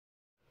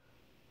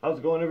How's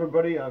it going,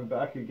 everybody? I'm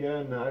back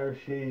again,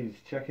 Irish Haze,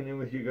 checking in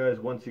with you guys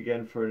once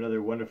again for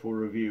another wonderful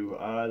review.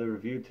 The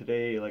review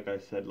today, like I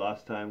said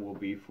last time, will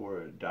be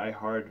for Die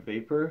Hard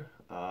Vapor.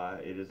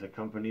 It is a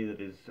company that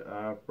is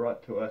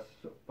brought to us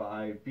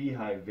by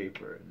Beehive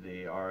Vapor.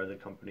 They are the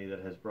company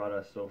that has brought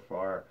us so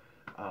far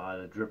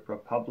the Drip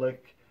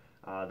Republic.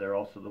 They're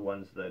also the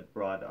ones that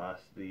brought us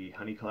the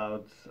Honey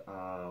Clouds.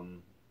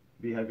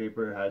 Beehive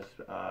Vapor has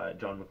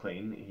John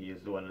McClane. He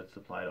is the one that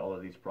supplied all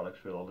of these products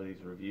for all of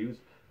these reviews,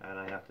 and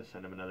I have to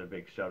send him another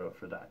big shout out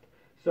for that.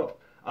 So,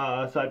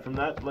 aside from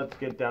that, let's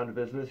get down to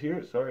business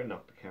here. Sorry,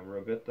 knocked the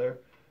camera a bit there.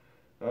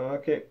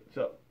 Okay,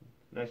 so,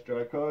 nice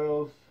dry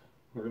coils.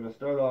 We're going to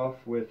start off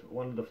with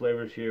one of the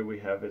flavors here we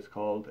have. It's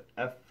called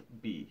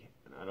FB.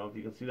 And I don't know if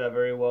you can see that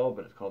very well,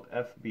 but it's called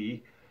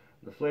FB.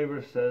 The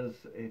flavor says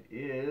it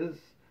is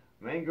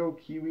mango,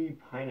 kiwi,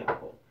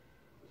 pineapple.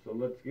 So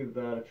let's give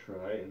that a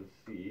try and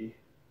see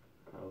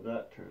how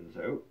that turns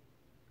out.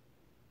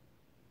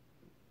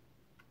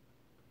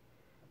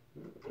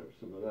 There's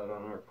some of that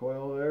on our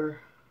coil there.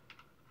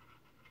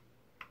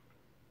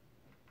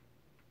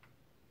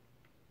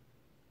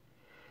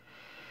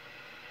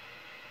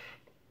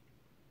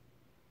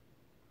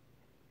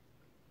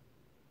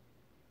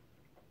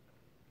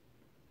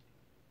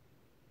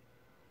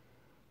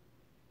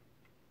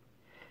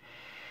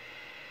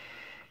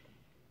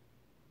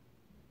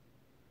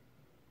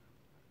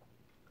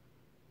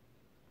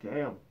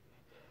 Damn,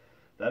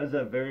 that is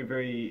a very,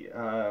 very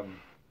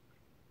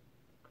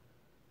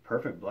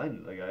perfect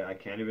blend. Like I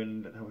can't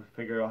even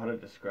figure out how to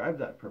describe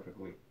that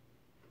perfectly.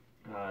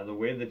 The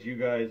way that you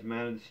guys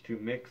managed to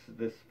mix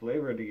this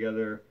flavor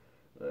together,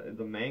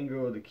 the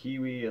mango, the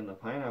kiwi, and the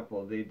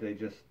pineapple, they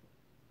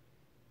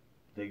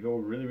go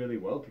really, really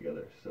well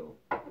together. So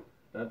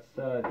that's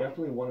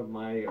definitely one of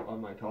my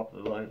on my top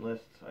of the line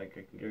lists. I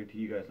can guarantee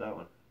you guys that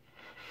one.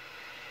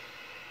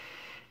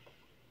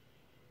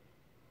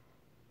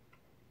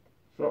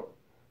 So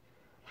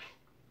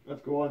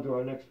let's go on to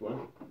our next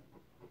one.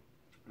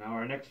 Now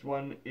our next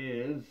one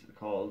is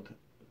called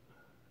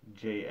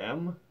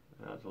JM.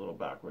 That's a little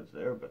backwards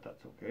there, but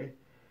that's okay.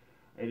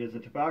 It is a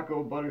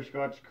tobacco,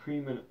 butterscotch,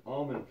 cream, and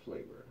almond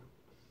flavor.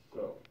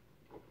 So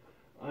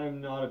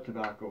I'm not a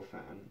tobacco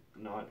fan,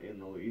 not in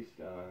the least.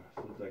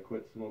 Since I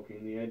quit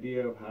smoking, the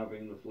idea of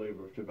having the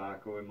flavor of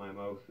tobacco in my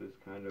mouth is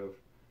kind of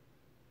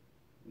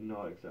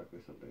not exactly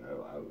something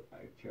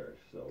I cherish.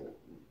 So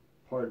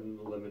pardon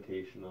the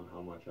limitation on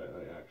how much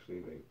I actually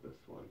vape this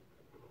one.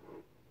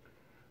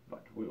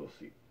 But we will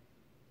see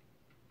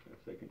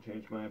if they can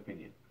change my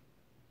opinion.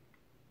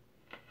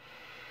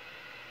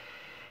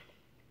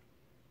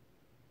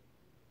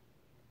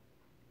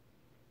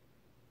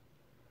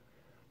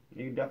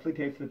 You can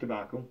definitely taste the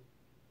tobacco.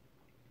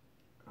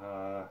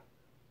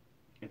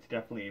 It's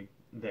definitely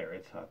there.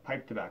 It's a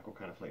pipe tobacco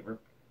kind of flavor.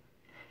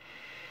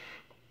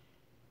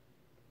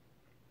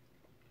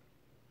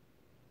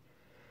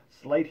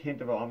 Slight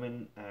hint of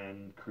almond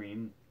and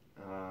cream.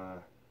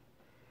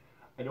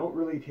 I don't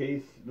really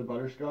taste the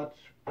butterscotch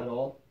at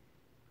all,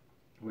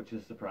 which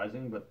is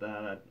surprising, but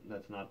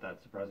that's not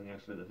that surprising.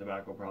 Actually, the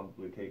tobacco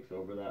probably takes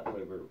over that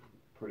flavor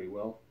pretty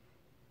well.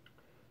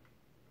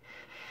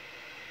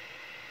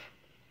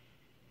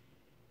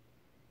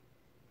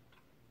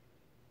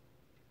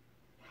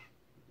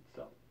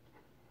 So,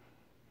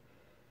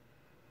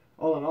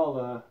 all in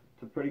all,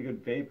 it's a pretty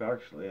good vape,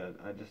 actually.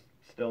 I just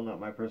still not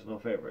my personal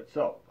favorite.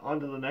 So,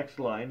 on to the next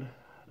line.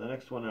 The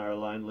next one on our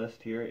line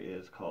list here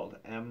is called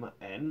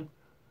MN.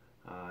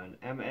 And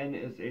MN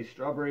is a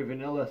strawberry,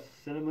 vanilla,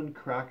 cinnamon,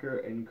 cracker,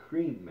 and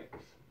cream mix.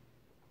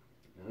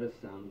 Now this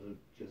sounds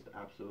just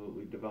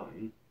absolutely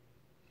divine.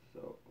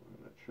 So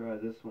I'm going to try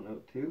this one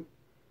out too.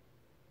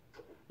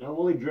 Now I'm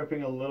only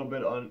dripping a little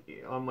bit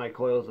on my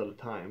coils at a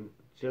time,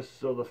 just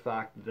so the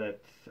fact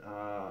that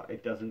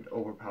it doesn't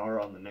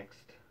overpower on the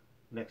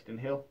next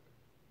inhale.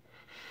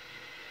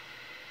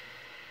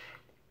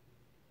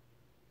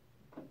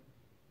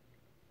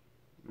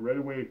 Right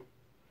away,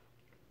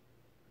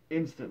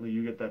 instantly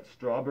you get that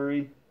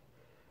strawberry,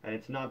 and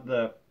it's not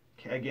the,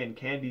 again,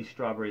 candy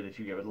strawberry that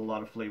you get with a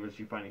lot of flavors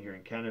you find here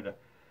in Canada.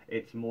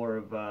 It's more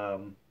of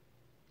a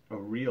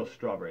real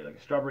strawberry, like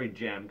a strawberry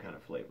jam kind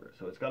of flavor.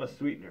 So it's got a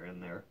sweetener in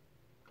there,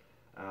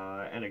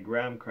 and a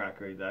graham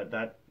cracker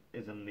that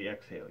is in the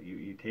exhale.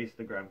 You taste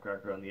the graham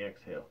cracker on the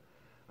exhale.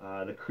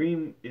 The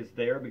cream is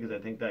there because I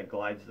think that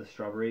glides the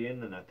strawberry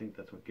in, and I think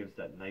that's what gives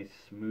that nice,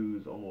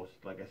 smooth,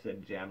 almost, like I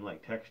said,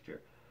 jam-like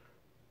texture.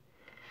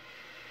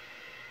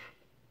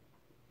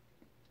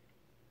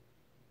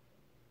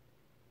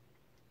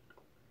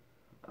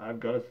 I've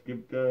got to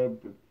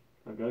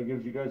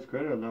give you guys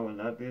credit on that one.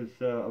 That is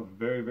a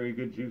very, very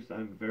good juice.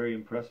 I'm very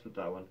impressed with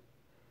that one.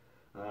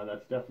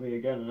 That's definitely,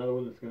 again, another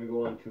one that's going to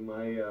go on to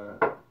my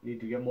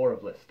need to get more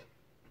of list.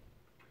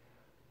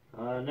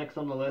 Next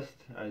on the list,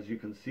 as you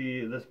can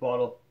see, this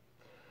bottle.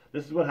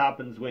 This is what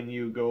happens when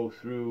you go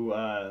through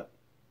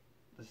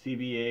the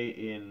CBA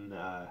in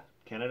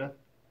Canada.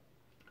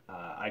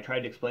 I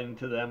tried explaining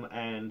to them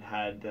and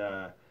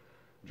had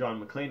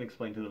John McClane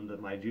explained to them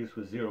that my juice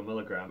was 0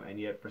 milligram, and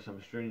yet for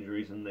some strange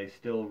reason they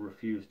still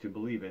refused to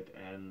believe it,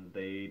 and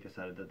they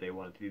decided that they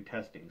wanted to do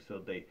testing. So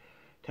they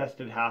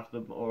tested half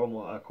the, or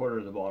almost a quarter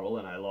of the bottle,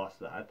 and I lost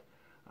that.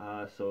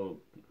 So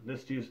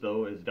this juice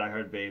though is Die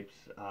Hard Vapes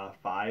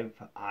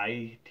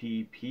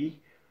 5ITP.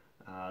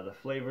 The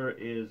flavor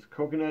is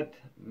coconut,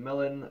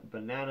 melon,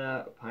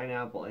 banana,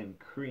 pineapple, and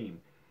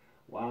cream.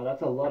 Wow,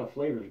 that's a lot of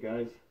flavors,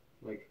 guys.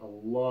 Like a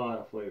lot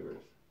of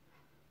flavors.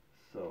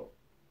 So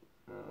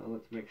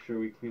let's make sure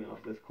we clean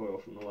off this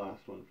coil from the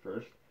last one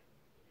first.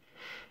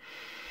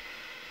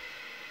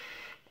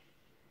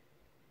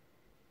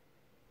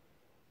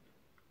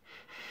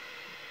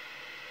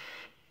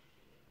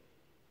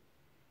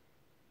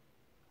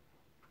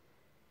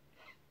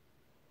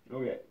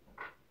 Okay,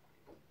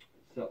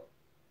 so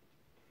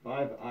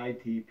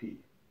 5ITP.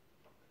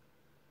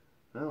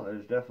 Well,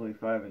 there's definitely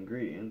 5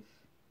 ingredients.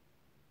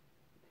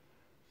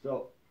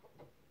 So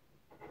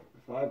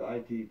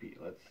 5ITP,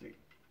 let's see.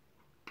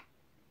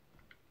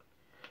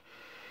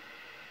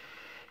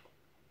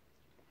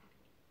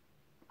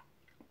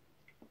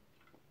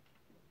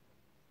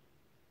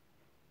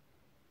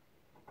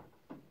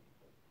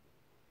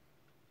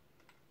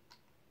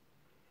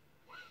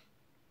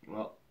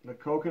 Well, the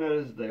coconut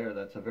is there.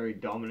 That's a very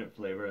dominant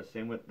flavor.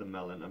 Same with the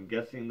melon. I'm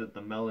guessing that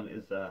the melon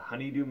is a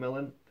honeydew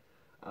melon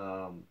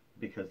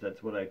because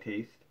that's what I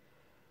taste.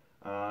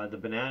 The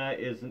banana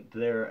isn't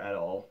there at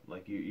all.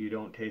 Like you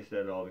don't taste it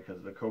at all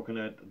because the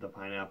coconut, the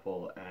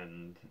pineapple,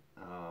 and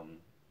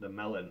the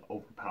melon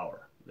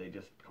overpower. They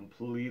just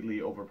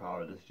completely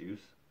overpower this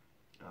juice.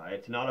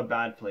 It's not a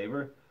bad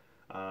flavor.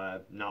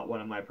 Not one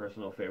of my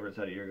personal favorites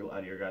out of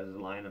your guys'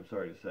 line, I'm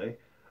sorry to say.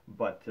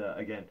 But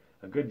again,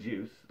 a good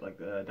juice, like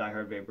the Die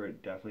Hard Vapor,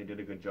 definitely did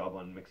a good job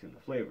on mixing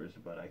the flavors.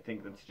 But I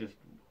think that's just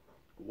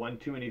one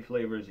too many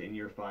flavors in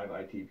your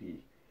 5ITP.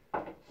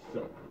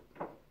 So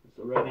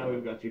right now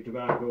we've got your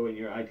tobacco and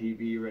your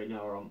ITP right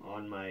now are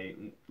on my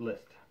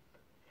list.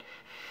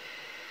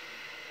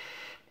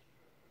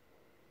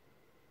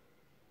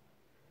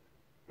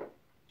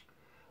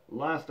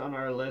 Last on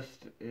our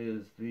list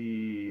is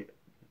the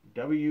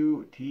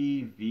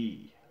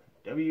WTV.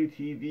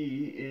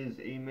 WTV is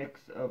a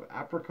mix of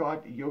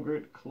apricot,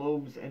 yogurt,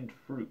 cloves, and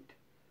fruit.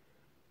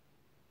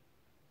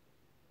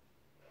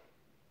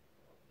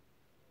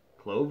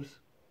 Cloves?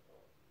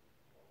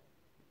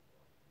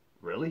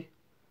 Really?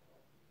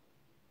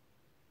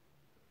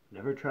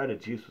 Never tried a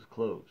juice with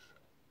cloves.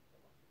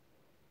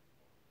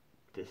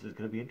 This is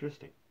going to be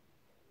interesting.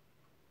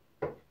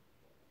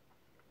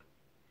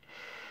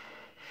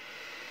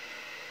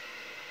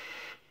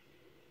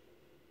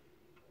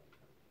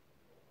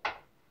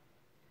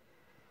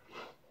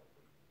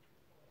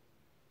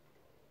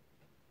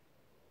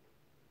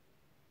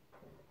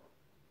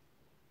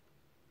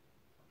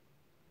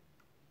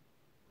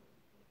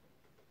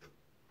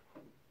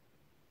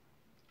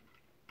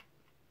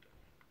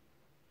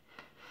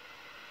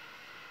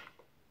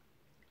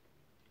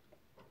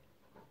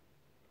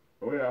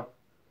 Oh yeah.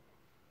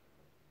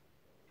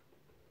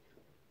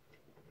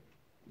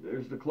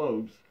 There's the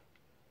cloves.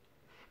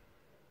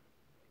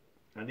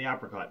 And the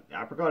apricot.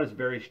 The apricot is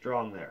very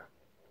strong there.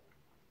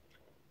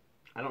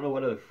 I don't know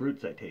what other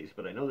fruits I taste,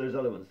 but I know there's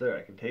other ones there.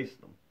 I can taste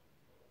them.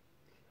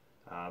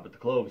 But the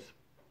cloves,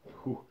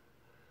 whew,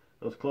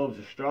 those cloves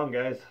are strong,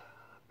 guys.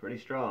 Pretty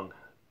strong.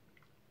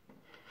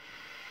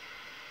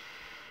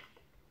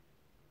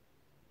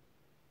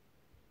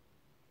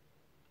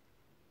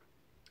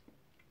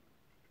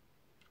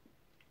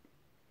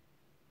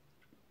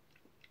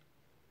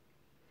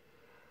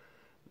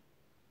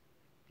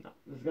 No,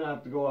 this is going to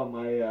have to go on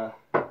my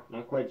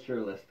not quite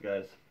sure list,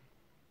 guys.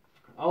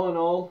 All in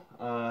all,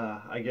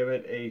 I give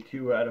it a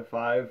 2 out of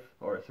 5,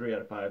 or 3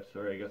 out of 5,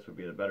 sorry, I guess would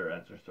be the better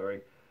answer,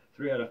 sorry.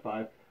 3 out of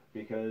 5,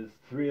 because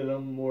 3 of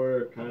them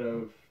were kind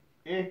of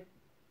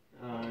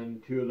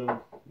and 2 of them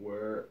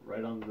were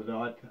right on the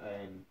dot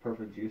and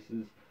perfect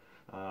juices.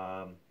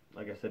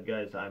 Like I said,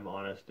 guys, I'm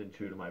honest and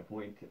true to my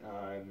point.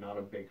 I'm not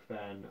a big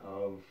fan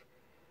of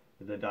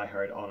the Die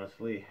Hard,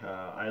 honestly.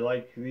 I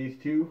like these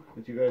two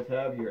that you guys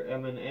have, your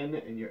M and N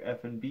and your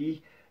F and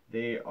B.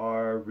 They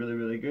are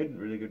really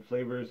good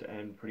flavors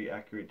and pretty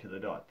accurate to the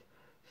dot.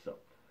 So,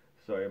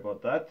 sorry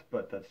about that,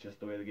 but that's just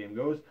the way the game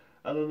goes.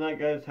 Other than that,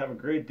 guys, have a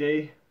great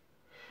day.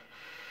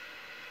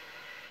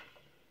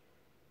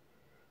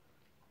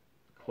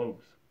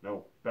 Cloves.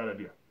 No, bad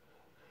idea.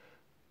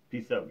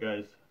 Peace out,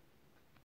 guys.